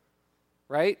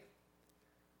 right?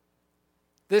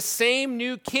 This same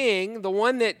new king, the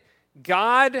one that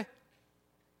God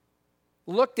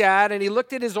looked at, and he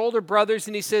looked at his older brothers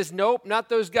and he says, nope, not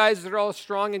those guys that are all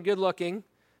strong and good looking,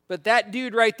 but that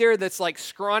dude right there that's like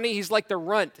scrawny, he's like the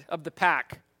runt of the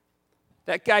pack.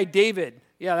 That guy David,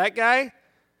 yeah, that guy,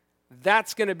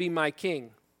 that's going to be my king.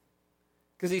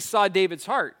 Because he saw David's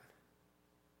heart.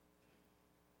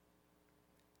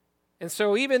 And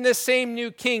so even this same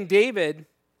new king, David,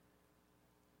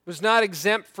 was not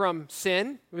exempt from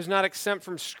sin. He was not exempt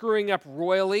from screwing up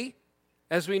royally,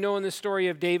 as we know in the story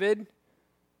of David,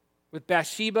 with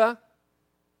Bathsheba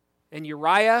and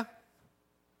Uriah.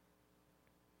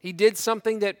 He did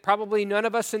something that probably none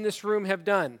of us in this room have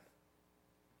done.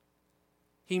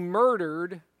 He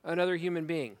murdered another human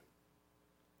being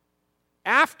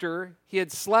after he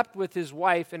had slept with his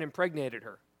wife and impregnated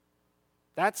her.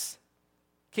 That's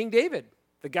King David,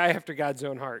 the guy after God's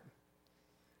own heart,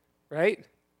 right?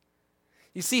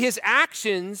 You see, his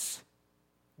actions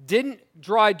didn't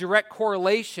draw a direct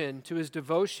correlation to his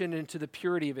devotion and to the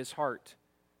purity of his heart.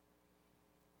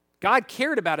 God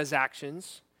cared about his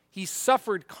actions. He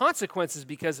suffered consequences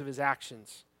because of his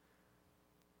actions.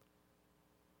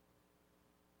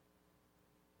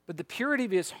 But the purity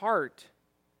of his heart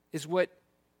is what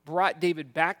brought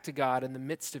David back to God in the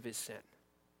midst of his sin.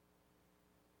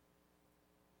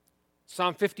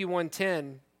 Psalm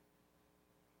 51:10,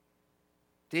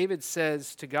 David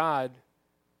says to God,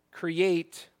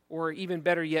 create, or even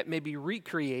better yet, maybe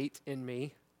recreate in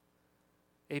me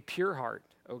a pure heart,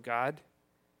 O God,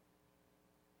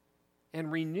 and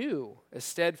renew a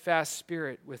steadfast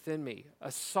spirit within me.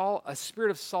 A spirit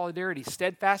of solidarity,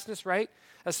 steadfastness, right?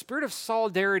 A spirit of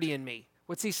solidarity in me.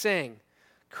 What's he saying?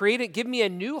 Create it, give me a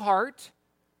new heart,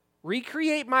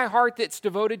 recreate my heart that's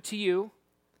devoted to you,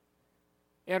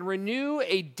 and renew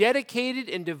a dedicated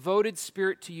and devoted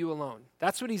spirit to you alone.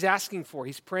 That's what he's asking for,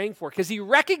 he's praying for, because he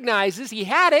recognizes he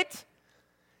had it.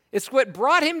 It's what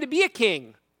brought him to be a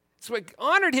king. It's what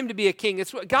honored him to be a king.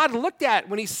 It's what God looked at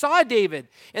when he saw David.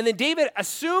 And then David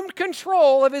assumed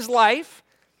control of his life,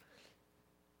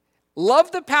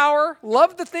 loved the power,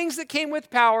 loved the things that came with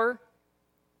power,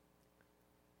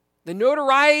 the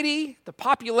notoriety, the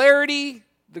popularity,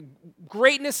 the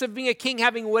greatness of being a king,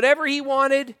 having whatever he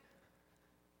wanted.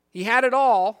 He had it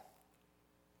all,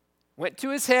 went to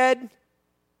his head,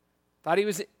 thought he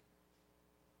was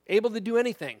able to do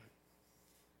anything.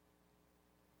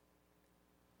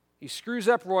 He screws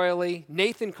up royally.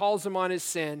 Nathan calls him on his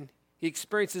sin. He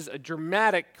experiences a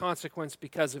dramatic consequence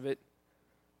because of it.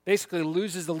 Basically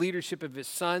loses the leadership of his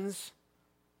sons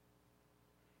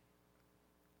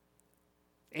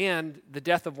and the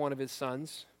death of one of his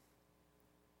sons.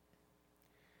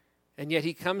 And yet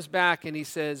he comes back and he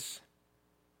says,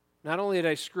 not only did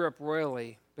I screw up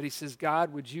royally, but he says,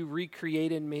 God, would you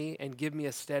recreate in me and give me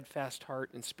a steadfast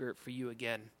heart and spirit for you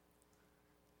again?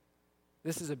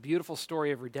 This is a beautiful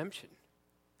story of redemption.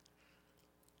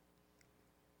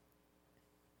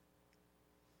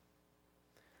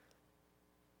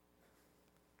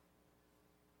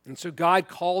 And so God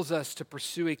calls us to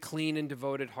pursue a clean and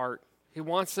devoted heart. He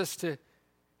wants us to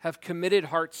have committed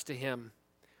hearts to him.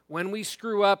 When we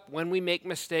screw up, when we make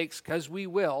mistakes, because we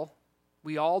will,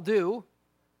 we all do,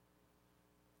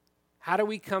 how do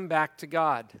we come back to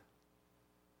God?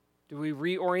 Do we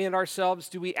reorient ourselves?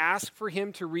 Do we ask for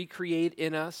him to recreate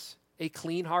in us a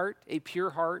clean heart, a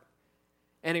pure heart,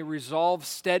 and a resolved,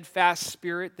 steadfast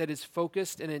spirit that is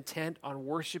focused and intent on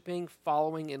worshiping,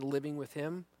 following, and living with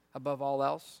him above all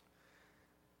else?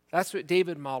 That's what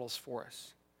David models for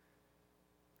us.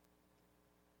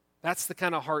 That's the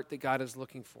kind of heart that God is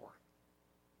looking for.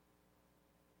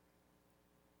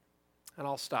 And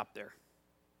I'll stop there.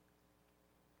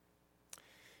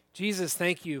 Jesus,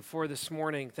 thank you for this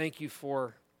morning. Thank you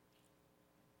for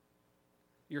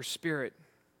your Spirit.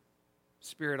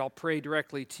 Spirit, I'll pray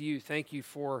directly to you. Thank you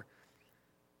for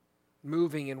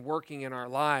moving and working in our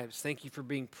lives. Thank you for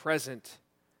being present.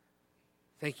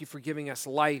 Thank you for giving us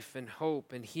life and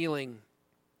hope and healing.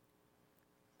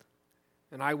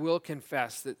 And I will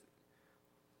confess that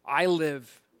I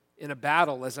live in a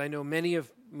battle, as I know many of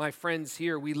my friends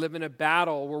here, we live in a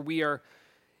battle where we are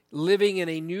living in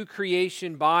a new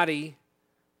creation body,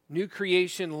 new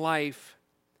creation life,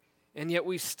 and yet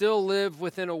we still live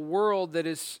within a world that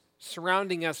is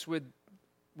surrounding us with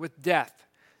death,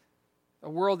 a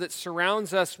world that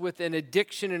surrounds us with an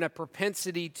addiction and a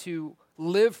propensity to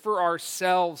live for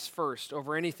ourselves first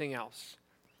over anything else.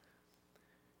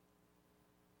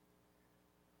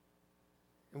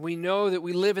 And we know that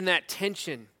we live in that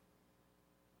tension,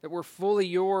 that we're fully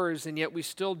yours, and yet we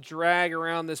still drag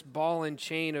around this ball and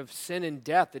chain of sin and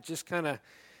death that just kind of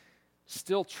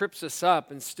still trips us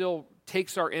up and still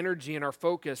takes our energy and our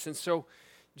focus. And so,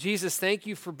 Jesus, thank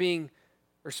you for being,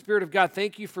 or Spirit of God,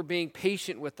 thank you for being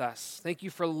patient with us. Thank you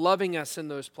for loving us in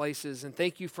those places, and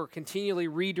thank you for continually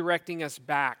redirecting us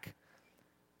back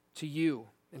to you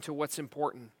and to what's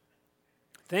important.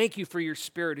 Thank you for your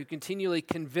Spirit who continually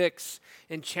convicts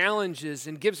and challenges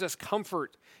and gives us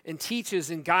comfort and teaches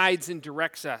and guides and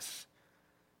directs us.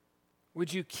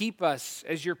 Would you keep us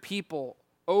as your people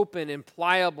open and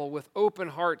pliable with open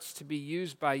hearts to be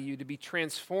used by you, to be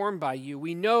transformed by you?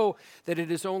 We know that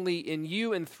it is only in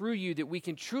you and through you that we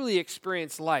can truly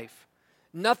experience life.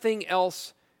 Nothing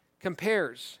else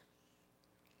compares.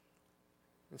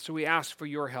 And so we ask for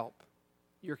your help,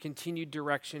 your continued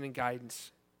direction and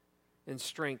guidance and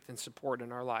strength and support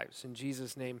in our lives. In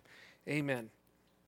Jesus' name, amen.